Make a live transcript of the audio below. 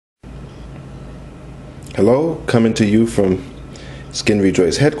Hello, coming to you from Skin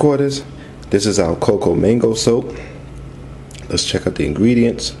Rejoice headquarters. This is our Coco Mango Soap. Let's check out the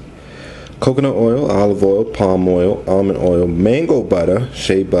ingredients. Coconut oil, olive oil, palm oil, almond oil, mango butter,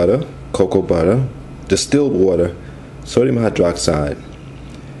 shea butter, cocoa butter, distilled water, sodium hydroxide,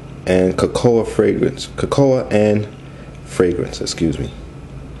 and cocoa and fragrance, excuse me.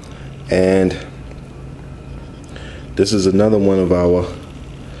 And this is another one of our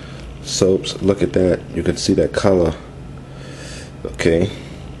soaps. Look at that, you can see that color. Okay.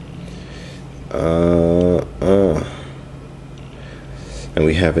 And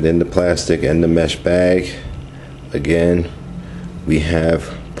we have it in the plastic and the mesh bag. Again, we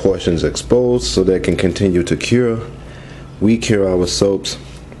have portions exposed so they can continue to cure. We cure our soaps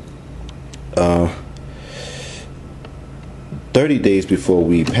 30 days before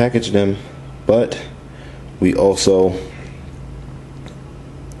we package them, but we also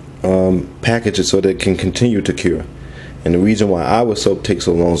package it so that it can continue to cure. And the reason why our soap takes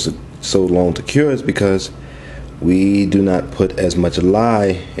so long to cure is because we do not put as much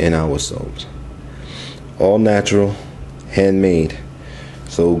lye in our soaps. All natural, handmade.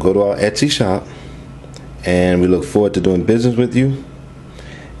 So go to our Etsy shop, and we look forward to doing business with you.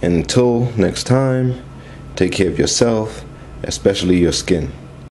 And until next time, take care of yourself, especially your skin.